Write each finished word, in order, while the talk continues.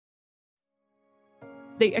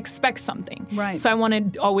they expect something. Right. So I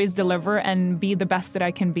want to always deliver and be the best that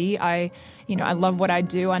I can be. I love what I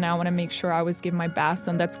do, and I want to make sure I always give my best.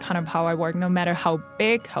 And that's kind of how I work, no matter how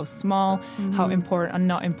big, how small, how important or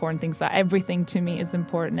not important things are. Everything to me is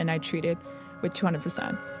important, and I treat it with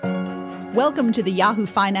 200%. Welcome to the Yahoo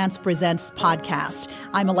Finance Presents podcast.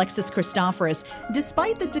 I'm Alexis Christoforous.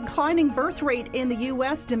 Despite the declining birth rate in the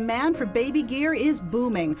U.S., demand for baby gear is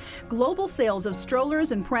booming. Global sales of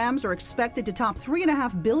strollers and prams are expected to top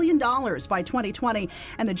 $3.5 billion by 2020,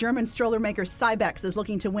 and the German stroller maker Cybex is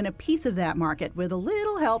looking to win a piece of that market with a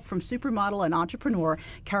little help from supermodel and entrepreneur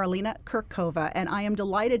Karolina Kurkova. And I am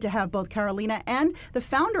delighted to have both Karolina and the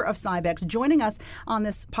founder of Cybex joining us on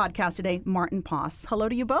this podcast today, Martin Poss. Hello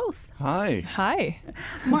to you both. Hi.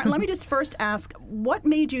 Martin, let me just first ask, what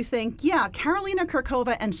made you think, Karolina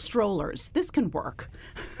Kurkova and strollers, this can work?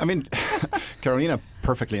 I mean, Karolina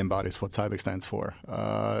perfectly embodies what Cybex stands for.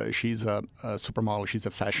 She's a supermodel. She's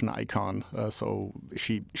a fashion icon. So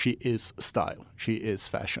she is style. She is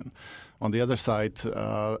fashion. On the other side,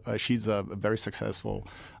 she's a very successful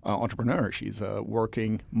entrepreneur. She's a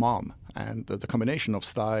working mom. And the combination of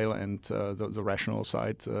style and the rational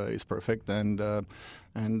side is perfect. And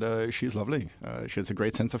she's lovely. She has a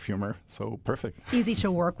great sense of humor, so perfect. Easy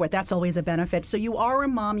to work with. That's always a benefit. So you are a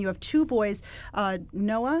mom. You have two boys,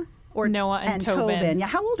 Noah and Tobin. Yeah,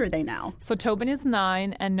 how old are they now? So Tobin is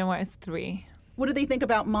 9 and Noah is 3. What do they think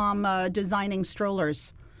about mom designing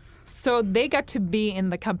strollers? So they got to be in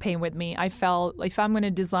the campaign with me. I felt if I'm going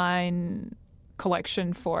to design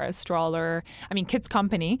collection for a stroller, kids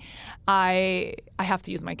company, I have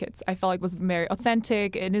to use my kids. I felt like it was very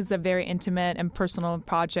authentic. It is a very intimate and personal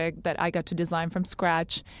project that I got to design from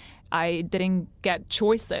scratch. I didn't get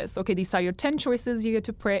choices. Okay, these are your 10 choices you get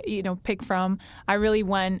to pick from. I really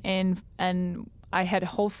went in and I had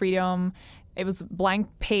whole freedom. It was a blank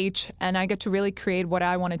page, and I get to really create what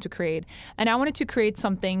I wanted to create. And I wanted to create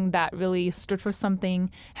something that really stood for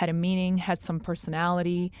something, had a meaning, had some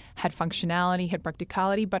personality, had functionality, had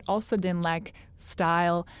practicality, but also didn't lack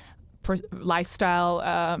style, lifestyle,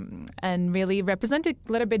 and really represented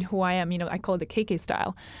a little bit who I am. I call it the KK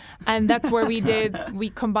style. And that's where we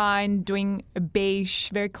combined doing a beige,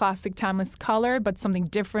 very classic, timeless color, but something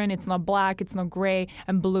different. It's not black, it's not gray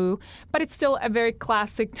and blue, but it's still a very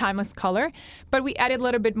classic, timeless color. But we added a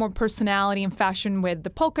little bit more personality and fashion with the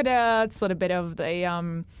polka dots, a little bit of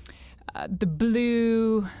the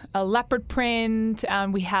blue leopard print.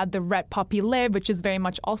 We had the red poppy lip, which is very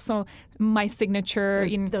much also my signature.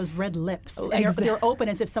 Those red lips. And they're open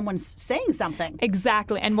as if someone's saying something.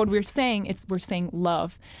 Exactly. And what we're saying, we're saying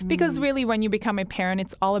love. Because really, when you become a parent,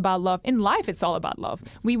 it's all about love. In life, it's all about love.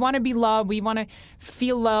 We want to be loved. We want to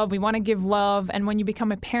feel love. We want to give love. And when you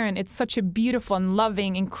become a parent, it's such a beautiful and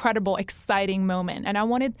loving, incredible, exciting moment. And I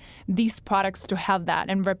wanted these products to have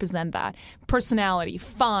that and represent that. Personality,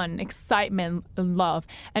 fun, excitement, love.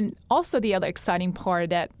 And also the other exciting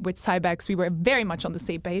part that with Cybex, we were very much on the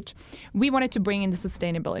same page. We wanted to bring in the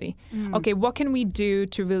sustainability. Okay, what can we do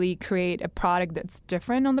to really create a product that's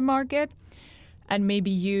different on the market and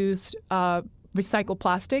maybe use recycled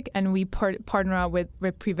plastic? And we partner up with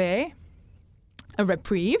Reprieve,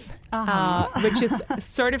 which is a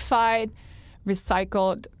certified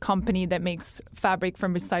recycled company that makes fabric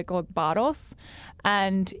from recycled bottles,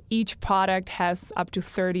 and each product has up to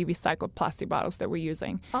 30 recycled plastic bottles that we're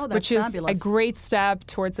using, which is fabulous. A great step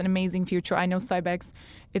towards an amazing future. I know Cybex,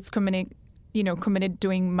 it's committed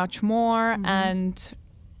doing much more, and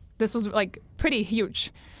this was pretty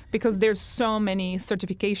huge because there's so many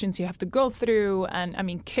certifications you have to go through,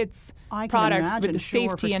 and kids products with the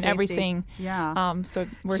safety and everything. Yeah. So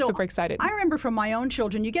we're super excited. I remember from my own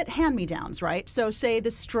children, you get hand-me-downs, right? So say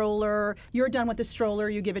the stroller, you're done with the stroller,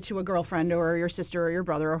 you give it to a girlfriend or your sister or your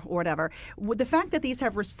brother or whatever. With the fact that these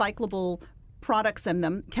have recyclable products in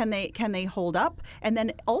them, can they hold up? And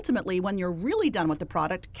then ultimately, when you're really done with the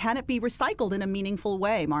product, can it be recycled in a meaningful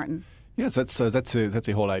way, Martin? Yes, that's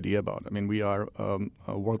the whole idea about it. We are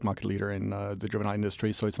a world market leader in the juvenile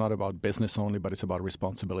industry, so it's not about business only, but it's about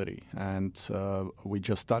responsibility. And we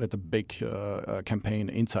just started a big campaign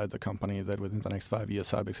inside the company that within the next 5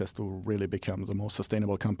 years, Cybex has to really become the most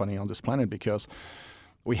sustainable company on this planet, because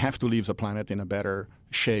we have to leave the planet in a better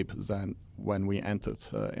shape than when we entered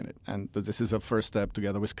in it. And this is a first step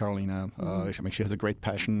together with Karolina. She has a great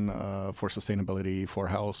passion for sustainability, for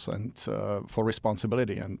health, and for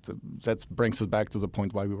responsibility. And that brings us back to the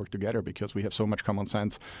point why we work together, because we have so much common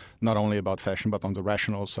sense, not only about fashion, but on the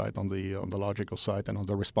rational side, on the logical side, and on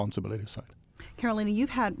the responsibility side. Karolina, you've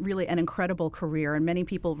had really an incredible career, and many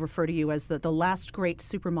people refer to you as the last great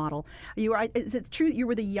supermodel. Is it true you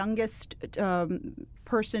were the youngest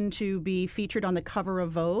person to be featured on the cover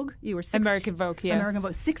of Vogue. You were 16. American Vogue, yes. American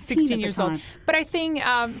Vogue, 16 years old. But I think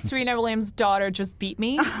Serena Williams' daughter just beat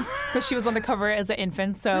me because she was on the cover as an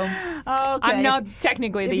infant. So I'm not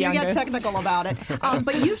technically the youngest. You get technical about it.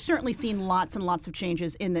 But you've certainly seen lots and lots of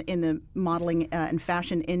changes in the modeling and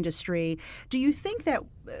fashion industry. Do you think that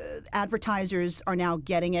advertisers are now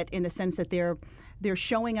getting it in the sense that they're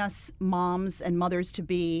showing us moms and mothers to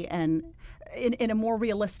be and in a more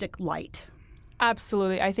realistic light?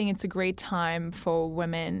 Absolutely. I think it's a great time for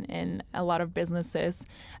women in a lot of businesses,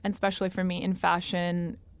 and especially for me in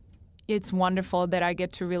fashion. It's wonderful that I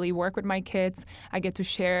get to really work with my kids. I get to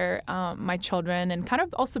share my children and kind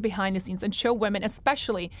of also behind the scenes and show women,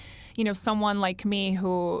 especially, someone like me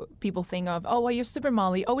who people think of, oh, well, you're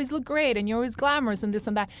supermodel, you always look great and you're always glamorous and this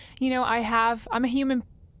and that. I'm a human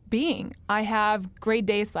being. I have great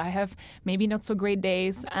days. I have maybe not so great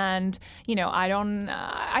days, and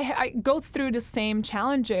I go through the same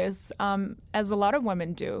challenges as a lot of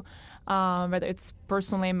women do, whether it's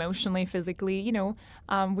personally, emotionally, physically.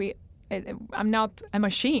 I'm not a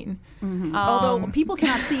machine. Mm-hmm. Although people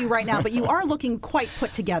cannot see you right now, but you are looking quite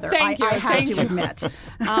put together. Thank you. I have to admit.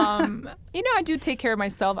 I do take care of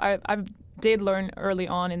myself. I did learn early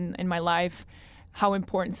on in my life how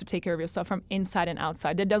important it is to take care of yourself from inside and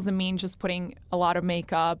outside. That doesn't mean just putting a lot of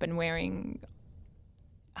makeup and wearing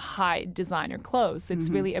high designer clothes. It's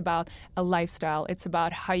really about a lifestyle. It's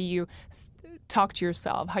about how you talk to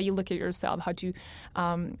yourself, how you look at yourself, how to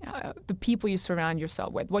the people you surround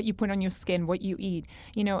yourself with, what you put on your skin, what you eat.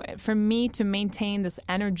 For me to maintain this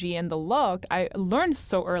energy and the look, I learned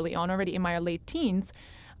so early on, already in my late teens.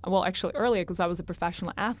 Well, actually earlier, because I was a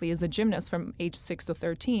professional athlete as a gymnast from age 6 to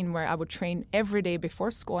 13, where I would train every day before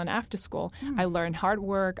school and after school. I learned hard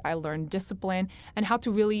work, I learned discipline, and how to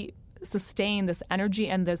really sustain this energy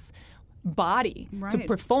and this body to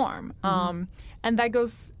perform. And that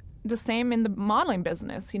goes the same in the modeling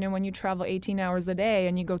business. When you travel 18 hours a day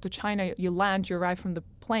and you go to China, you land, you arrive from the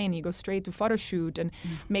plane, you go straight to photo shoot and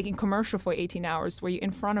making commercial for 18 hours where you're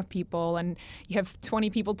in front of people and you have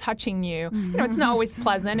 20 people touching you. It's not always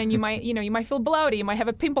pleasant, and you might feel bloated, you might have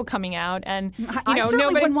a pimple coming out, and I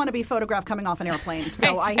certainly wouldn't want to be photographed coming off an airplane.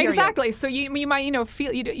 So I hear exactly. you. So you might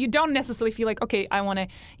feel you don't necessarily feel like, okay, I want to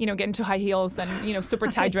get into high heels and super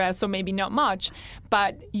tight dress, so maybe not much,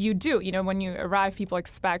 but you do. When you arrive, people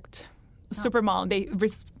expect supermodel.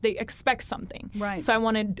 They expect something. Right. So I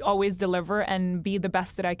want to always deliver and be the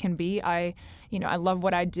best that I can be. I love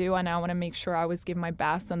what I do, and I want to make sure I always give my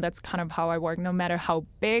best, and that's kind of how I work. No matter how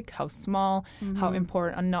big, how small, how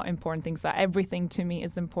important or not important things are, everything to me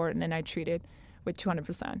is important, and I treat it with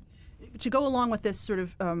 200%. To go along with this sort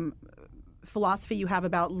of philosophy you have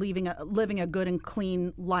about living a good and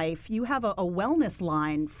clean life, you have a wellness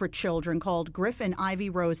line for children called Griffin Ivy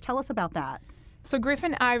Rose. Tell us about that. So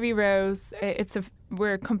Griffin Ivy Rose,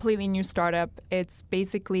 we're a completely new startup. It's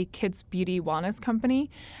basically kids' beauty wellness company,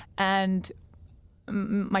 and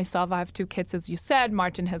myself, I have 2 kids, as you said.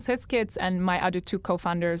 Martin has his kids, and my other 2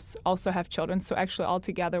 co-founders also have children. So actually,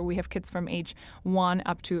 altogether, we have kids from age 1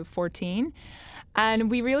 up to 14, and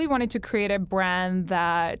we really wanted to create a brand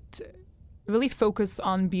that really focus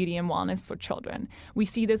on beauty and wellness for children. We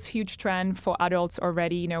see this huge trend for adults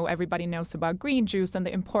already. Everybody knows about green juice and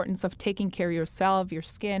the importance of taking care of yourself, your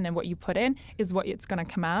skin, and what you put in is what it's going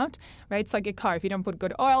to come out, right? It's like a car. If you don't put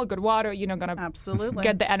good oil, good water, you're not going to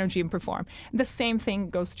get the energy and perform. The same thing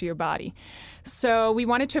goes to your body. So we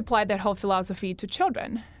wanted to apply that whole philosophy to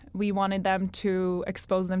children. We wanted them to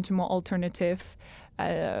expose them to more alternative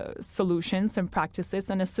solutions and practices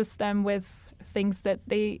and assist them with things that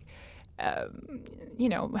they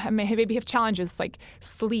maybe have challenges like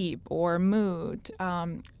sleep or mood,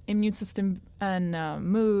 immune system and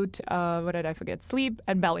mood. What did I forget? Sleep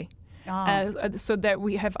and belly. So that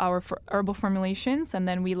we have our herbal formulations, and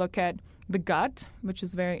then we look at the gut, which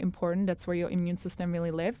is very important. That's where your immune system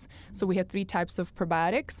really lives. So we had 3 types of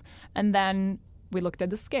probiotics, and then we looked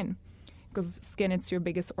at the skin, because skin, it's your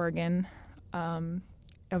biggest organ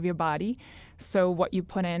of your body. So what you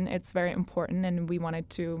put in, it's very important, and we wanted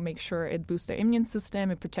to make sure it boosts their immune system,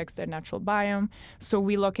 it protects their natural biome. So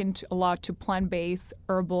we look into a lot to plant-based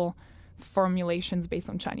herbal formulations based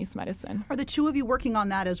on Chinese medicine. Are the 2 of you working on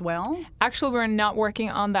that as well? Actually, we're not working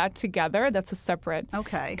on that together. That's a separate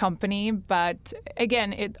company. But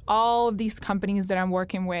again, all of these companies that I'm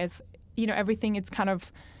working with, everything, it's kind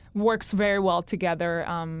of works very well together.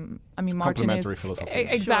 Martin is complementary philosophy.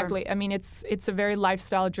 Exactly. Sure. I mean, it's a very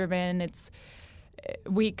lifestyle driven. It's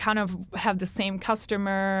we kind of have the same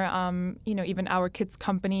customer. Even our kids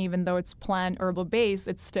company, even though it's plant herbal based,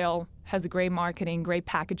 it still has a great marketing, great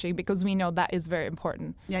packaging, because we know that is very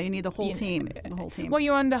important. Yeah, you need the whole team. Well,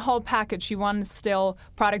 you want the whole package. You want still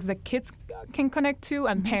products that kids can connect to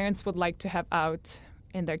and parents would like to have out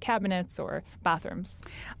in their cabinets or bathrooms.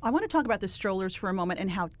 I want to talk about the strollers for a moment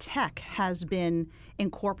and how tech has been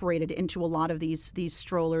incorporated into a lot of these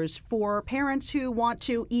strollers for parents who want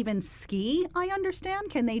to even ski, I understand.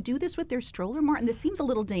 Can they do this with their stroller, Martin? This seems a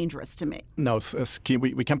little dangerous to me. No, ski,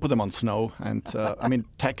 we can put them on snow. And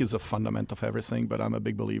tech is a fundament of everything, but I'm a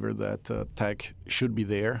big believer that tech should be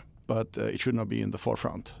there, but it should not be in the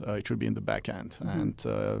forefront. It should be in the back end. Mm-hmm. And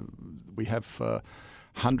we have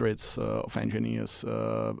hundreds of engineers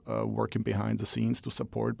working behind the scenes to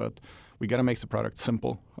support, but we got to make the product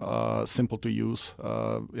simple to use.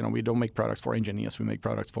 We don't make products for engineers; we make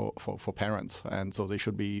products for parents, and so they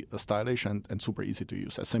should be stylish and super easy to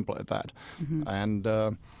use. As simple as that. Mm-hmm. And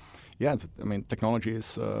technology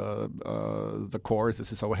is the core.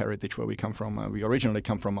 This is our heritage, where we come from. We originally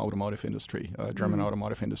come from automotive industry, German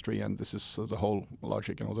automotive industry, and this is the whole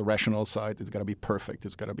logic. The rational side. It's got to be perfect.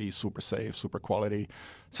 It's got to be super safe, super quality,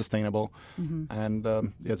 sustainable. Mm-hmm. And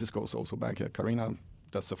this goes also back. Karina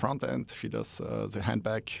does the front end. She does the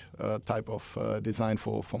handbag type of design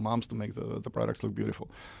for moms to make the products look beautiful.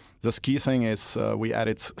 The ski thing is we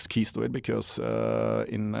added skis to it because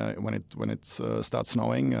when it starts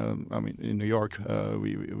snowing, in New York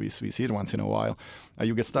we see it once in a while.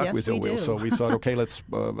 You get stuck with your wheels. So we thought, okay, let's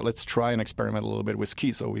try and experiment a little bit with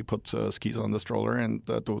skis. So we put skis on the stroller and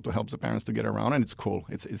to help the parents to get around, and it's cool.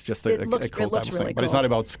 It's just a cool type of thing. Cool. But it's not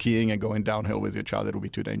about skiing and going downhill with your child. It would be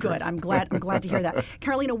too dangerous. Good. I'm glad to hear that.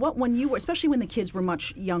 Carolina, when you were, especially when the kids were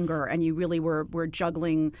much younger and you really were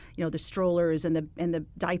juggling, the strollers and the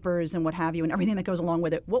diapers and what have you and everything that goes along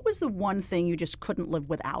with it, what was the one thing you just couldn't live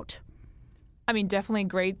without? Definitely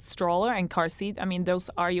great stroller and car seat. Those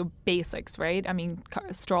are your basics, right?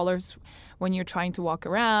 Strollers, when you're trying to walk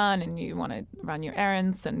around and you want to run your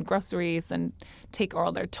errands and groceries and take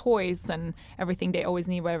all their toys and everything they always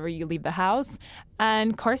need whenever you leave the house.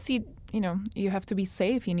 And car seat, you have to be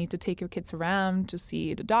safe. You need to take your kids around to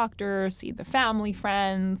see the doctor, see the family,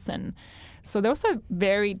 friends, and so those are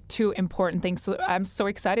very two important things. So I'm so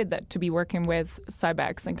excited to be working with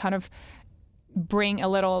Cybex and kind of bring a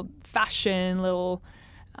little fashion, a little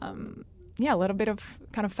bit of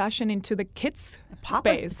kind of fashion into the kids'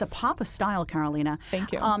 space. It's a pop of style, Carolina.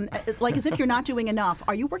 Thank you. As if you're not doing enough.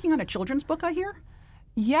 Are you working on a children's book, I hear?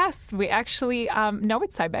 Yes, we actually know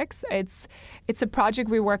it's Cybex. It's a project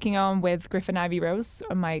we're working on with Griffin Ivy Rose,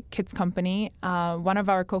 my kids' company. One of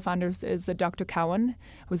our co-founders is Dr. Cowan,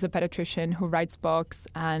 who's a pediatrician who writes books,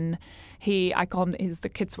 and I call him he's the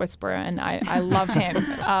kids whisperer, and I love him.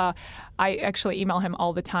 I actually email him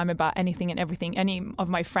all the time about anything and everything. Any of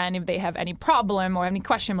my friends, if they have any problem or any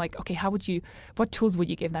question, I'm like, okay, what tools would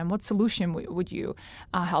you give them? What solution would you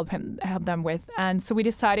help them with? And so we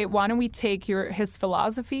decided, why don't we take his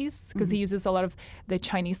philosophies, because he uses a lot of the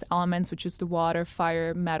Chinese elements, which is the water,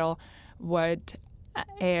 fire, metal, wood,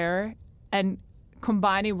 air, and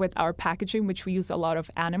combine it with our packaging, which we use a lot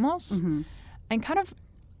of animals, and kind of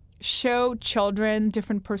show children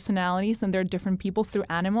different personalities and they're different people through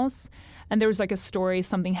animals. And there's like a story,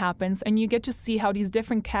 something happens, and you get to see how these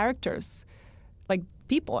different characters, like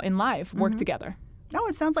people in life, work together. Oh,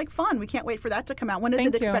 it sounds like fun. We can't wait for that to come out. When is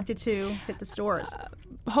it expected to hit the stores?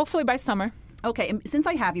 Hopefully by summer. Okay, and since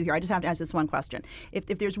I have you here, I just have to ask this one question. If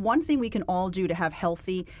there's one thing we can all do to have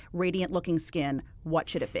healthy, radiant-looking skin, what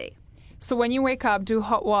should it be? So when you wake up, do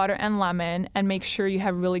hot water and lemon, and make sure you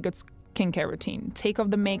have really good skincare routine. Take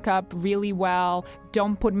off the makeup really well.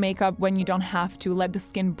 Don't put makeup when you don't have to. Let the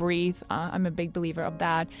skin breathe. I'm a big believer of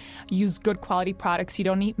that. Use good quality products. You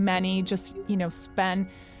don't need many. Just, spend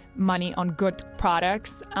money on good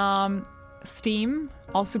products. Steam,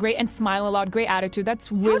 also great, and smile a lot. Great attitude.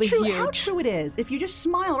 That's really huge. How true it is. If you just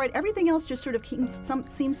smile, right, everything else just sort of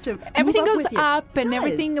seems to everything move goes up and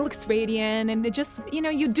everything does. Looks radiant, and it just,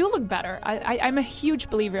 you do look better. I'm a huge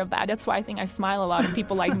believer of that. That's why I think I smile a lot, and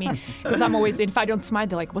people like me, because I'm always, if I don't smile,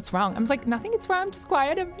 they're like, what's wrong? I'm like, nothing is wrong. I'm just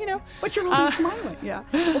quiet. But you're really smiling. Yeah.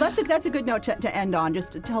 Well, that's a good note to end on,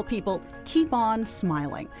 just to tell people, keep on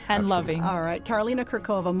smiling. And loving. All right. Karolina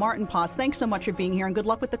Kurkova, Martin Paz, thanks so much for being here, and good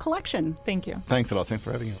luck with the collection. Thank you. Thanks a lot. Thanks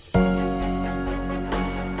for having us.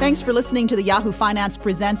 Thanks for listening to the Yahoo Finance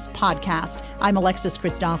Presents podcast. I'm Alexis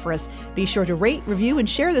Christoforous. Be sure to rate, review, and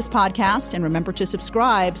share this podcast, and remember to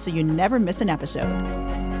subscribe so you never miss an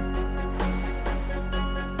episode.